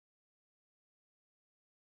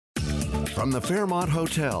From the Fairmont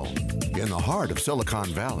Hotel, in the heart of Silicon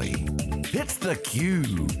Valley, it's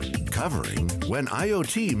theCUBE, covering When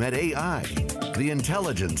IoT Met AI, the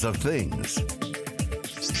intelligence of things.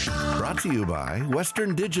 Brought to you by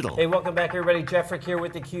Western Digital. Hey, welcome back everybody. Jeff Frick here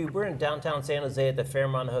with theCUBE. We're in downtown San Jose at the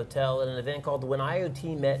Fairmont Hotel at an event called When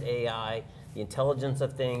IoT Met AI, the intelligence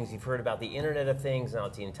of things. You've heard about the Internet of Things, now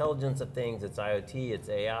it's the intelligence of things. It's IoT, it's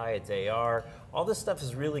AI, it's AR. All this stuff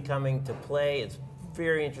is really coming to play. It's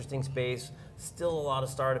very interesting space. Still a lot of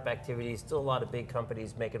startup activities, still a lot of big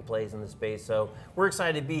companies making plays in the space. So we're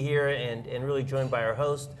excited to be here and really joined by our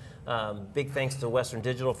host. Big thanks to Western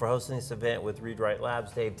Digital for hosting this event with Read Write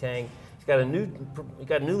Labs, Dave Tang. He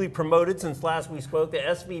got newly promoted since last we spoke, the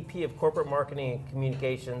SVP of Corporate Marketing and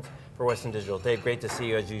Communications for Western Digital. Dave, great to see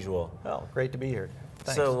you as usual. Well, great to be here.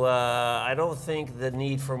 Thanks. So I don't think the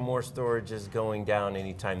need for more storage is going down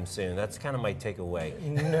anytime soon. That's kind of my takeaway.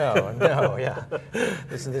 No, yeah.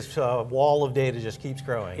 This wall of data just keeps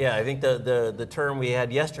growing. Yeah, I think the term we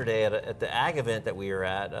had yesterday at the Ag event that we were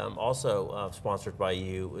at, also sponsored by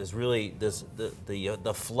you, is really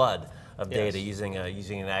the flood of data, using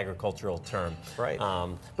an agricultural term. Right.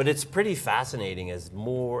 But it's pretty fascinating as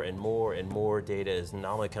more and more and more data is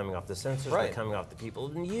not only coming off the sensors, but coming off the people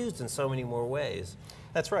and used in so many more ways.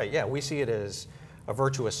 That's right, yeah, we see it as a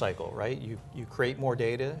virtuous cycle, right? You create more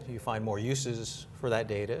data, you find more uses for that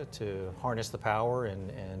data to harness the power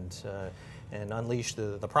and unleash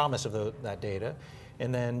the promise of that data,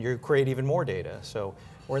 and then you create even more data. So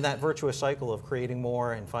we're in that virtuous cycle of creating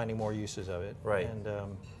more and finding more uses of it. Right. And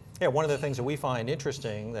yeah, one of the things that we find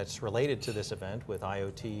interesting that's related to this event with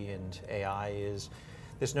IoT and AI is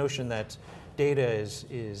this notion that data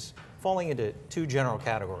is falling into two general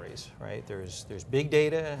categories, right? There's big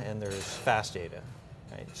data and there's fast data,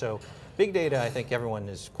 right? So big data, I think everyone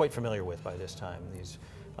is quite familiar with by this time. These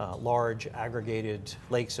large aggregated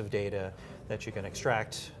lakes of data that you can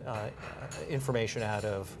extract information out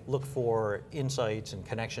of, look for insights and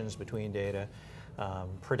connections between data,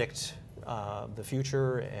 predict the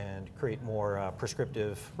future and create more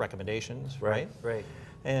prescriptive recommendations, right? Right.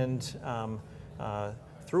 And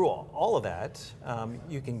through all of that,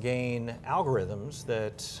 you can gain algorithms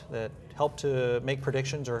that help to make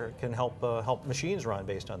predictions or can help machines run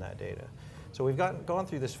based on that data. So we've gone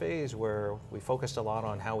through this phase where we focused a lot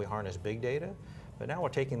on how we harness big data, but now we're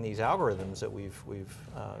taking these algorithms that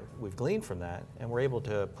we've gleaned from that, and we're able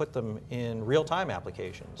to put them in real-time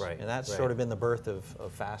applications. Right. And that's sort of been the birth of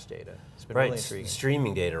fast data. It's been really intriguing.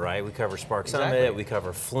 Streaming data, right? We cover Spark Summit, we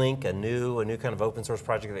cover Flink, a new kind of open source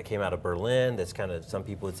project that came out of Berlin. That's kind of, some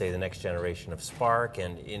people would say, the next generation of Spark.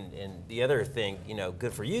 And the other thing,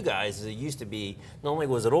 good for you guys, is it used to be, not only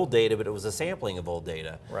was it old data, but it was a sampling of old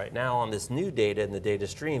data. Right. Now on this new data and the data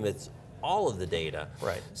stream, it's all of the data.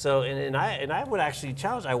 Right. So, and I would actually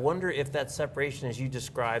challenge, I wonder if that separation as you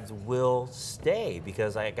described will stay,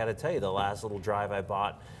 because I got to tell you, the last little drive I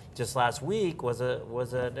bought just last week was an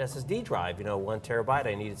SSD drive, 1 terabyte.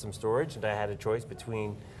 I needed some storage and I had a choice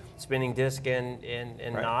between spinning disk and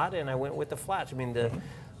not, and I went with the flash. I mean,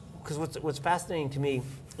 because what's fascinating to me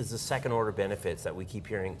is the second order benefits that we keep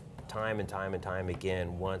hearing time and time and time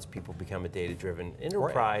again once people become a data-driven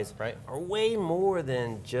enterprise are way more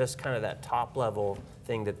than just kind of that top level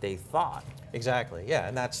thing that they thought. Exactly, yeah,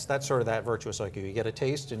 and that's sort of that virtuous cycle. You get a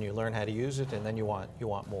taste and you learn how to use it, and then you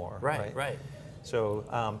want more. Right. So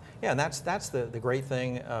yeah, and that's the great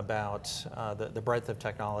thing about the breadth of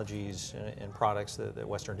technologies and products that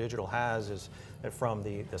Western Digital has, is that from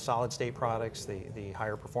the solid state products, the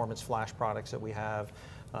higher performance flash products that we have,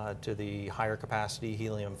 to the higher capacity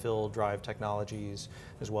helium-filled drive technologies,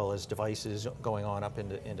 as well as devices going on up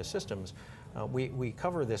into systems. We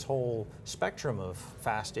cover this whole spectrum of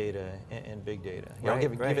fast data and big data. I'll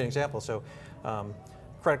give you an example. So,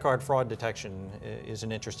 credit card fraud detection is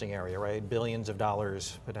an interesting area, right? Billions of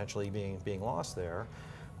dollars potentially being lost there.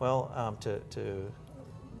 Well, to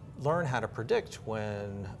learn how to predict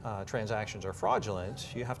when transactions are fraudulent,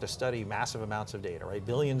 you have to study massive amounts of data, right?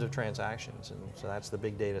 Billions of transactions, and so that's the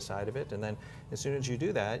big data side of it. And then as soon as you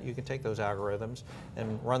do that, you can take those algorithms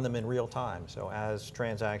and run them in real time. So as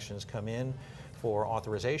transactions come in for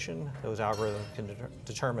authorization, those algorithms can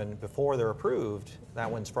determine before they're approved,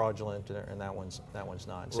 that one's fraudulent and that one's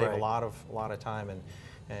not. Save a lot of time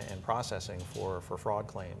and processing for fraud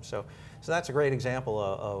claims. So that's a great example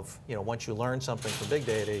of once you learn something from big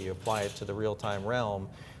data, you apply it to the real-time realm,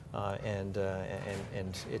 and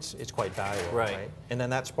it's quite valuable, right? And then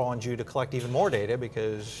that spawns you to collect even more data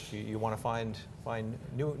because you want to find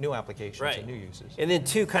new applications and new uses. And then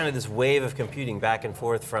two, kind of this wave of computing back and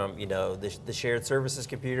forth from the shared services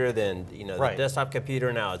computer, then the desktop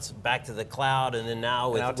computer. Now it's back to the cloud, and then now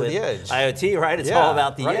with the edge. IoT, right? It's all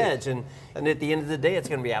about the edge, and at the end of the day, it's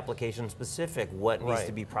going to be application specific. What needs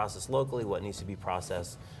to be processed locally? What needs to be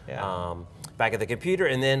processed back at the computer?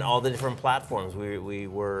 And then all the different platforms. We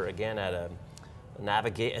were again at a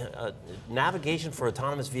navigation for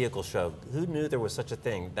autonomous vehicle show. Who knew there was such a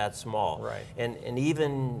thing that small? Right. And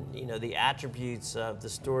even the attributes of the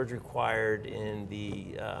storage required in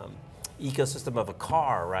the ecosystem of a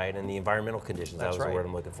car, right, and the environmental conditions. That was the word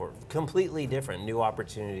I'm looking for. Completely different, new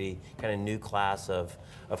opportunity, kind of new class of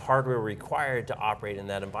hardware required to operate in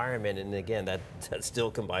that environment. And again, that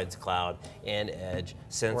still combines cloud and edge,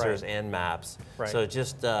 sensors and maps. So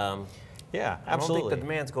just yeah, absolutely. I don't think the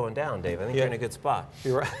demand's going down, Dave. I think you're in a good spot.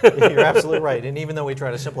 You're right. You're absolutely right. And even though we try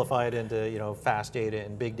to simplify it into fast data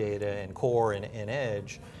and big data and core and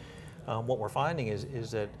edge, what we're finding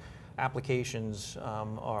is that applications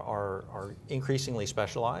are increasingly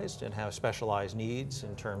specialized and have specialized needs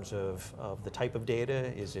in terms of the type of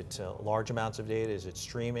data. Is it large amounts of data? Is it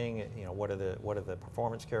streaming? What are the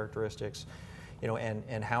performance characteristics?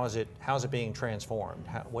 And how is it being transformed?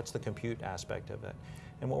 What's the compute aspect of it?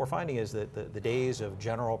 And what we're finding is that the days of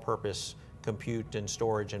general purpose compute and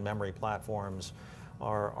storage and memory platforms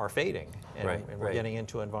are fading. And we're getting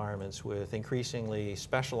into environments with increasingly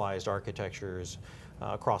specialized architectures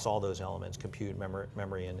across all those elements, compute,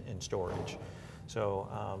 memory and storage. So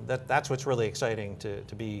that's what's really exciting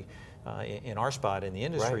to be in our spot in the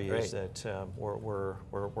industry, is that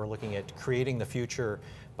we're looking at creating the future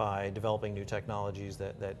by developing new technologies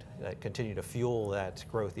that continue to fuel that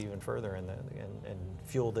growth even further and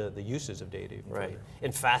fuel the uses of data even further.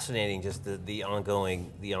 And fascinating, just the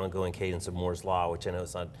ongoing cadence of Moore's Law, which I know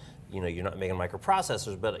it's not, you're not making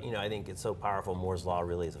microprocessors, but I think it's so powerful. Moore's Law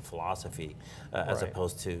really is a philosophy as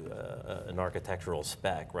opposed to an architectural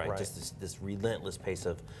spec, right? Just this relentless pace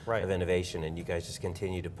of innovation, and you guys just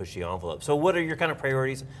continue to push the envelope. So what are your kind of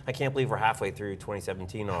priorities? I can't believe we're halfway through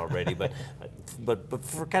 2017 already, but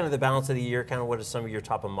for kind of the balance of the year, kind of what are some of your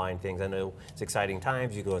top of mind things? I know it's exciting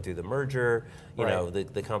times. You're going through the merger. You know,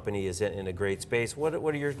 the company is in a great space. What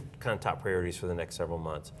are your kind of top priorities for the next several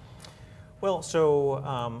months? Well, so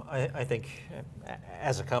I think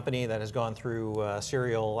as a company that has gone through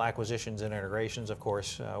serial acquisitions and integrations, of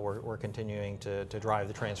course, we're continuing to drive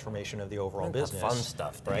the transformation of the overall business. The fun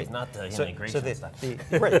stuff, right? Not the integration stuff.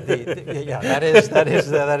 That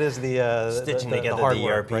is the stitching together the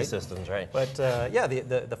ERP systems, right? But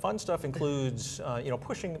the fun stuff includes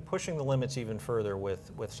pushing the limits even further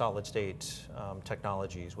with solid state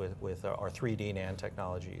technologies, with our 3D NAND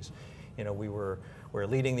technologies. We're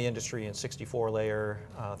leading the industry in 64-layer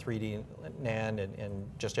 3D NAND, and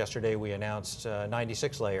just yesterday we announced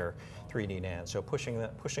 96-layer 3D NAND. So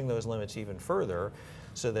pushing those limits even further,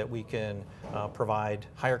 so that we can provide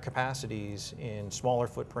higher capacities in smaller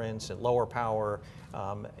footprints and lower power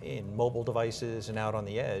in mobile devices and out on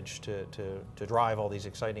the edge to drive all these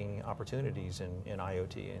exciting opportunities in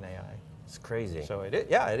IoT and AI. It's crazy. So it is.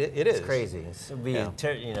 It's crazy. It's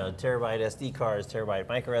terabyte SD cards, terabyte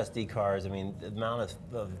micro SD cards. I mean, the amount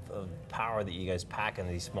of power that you guys pack in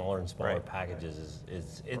these smaller and smaller packages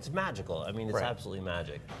it's magical. I mean, it's absolutely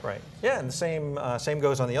magic. Right. Yeah, and the same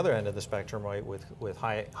goes on the other end of the spectrum, right? With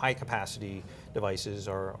high capacity devices,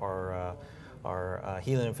 our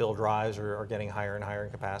helium-filled drives are getting higher and higher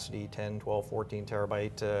in capacity, 10, 12, 14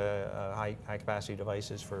 terabyte high capacity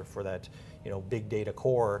devices for that big data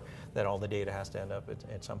core that all the data has to end up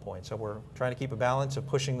at some point. So we're trying to keep a balance of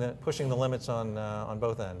pushing the limits on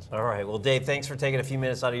both ends. All right. Well, Dave, thanks for taking a few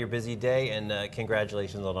minutes out of your busy day, and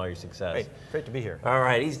congratulations on all your success. Great to be here. All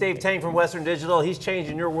right. He's Dave Tang from Western Digital. He's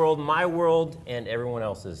changing your world, my world, and everyone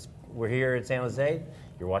else's. We're here in San Jose.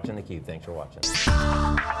 You're watching theCUBE. Thanks for watching.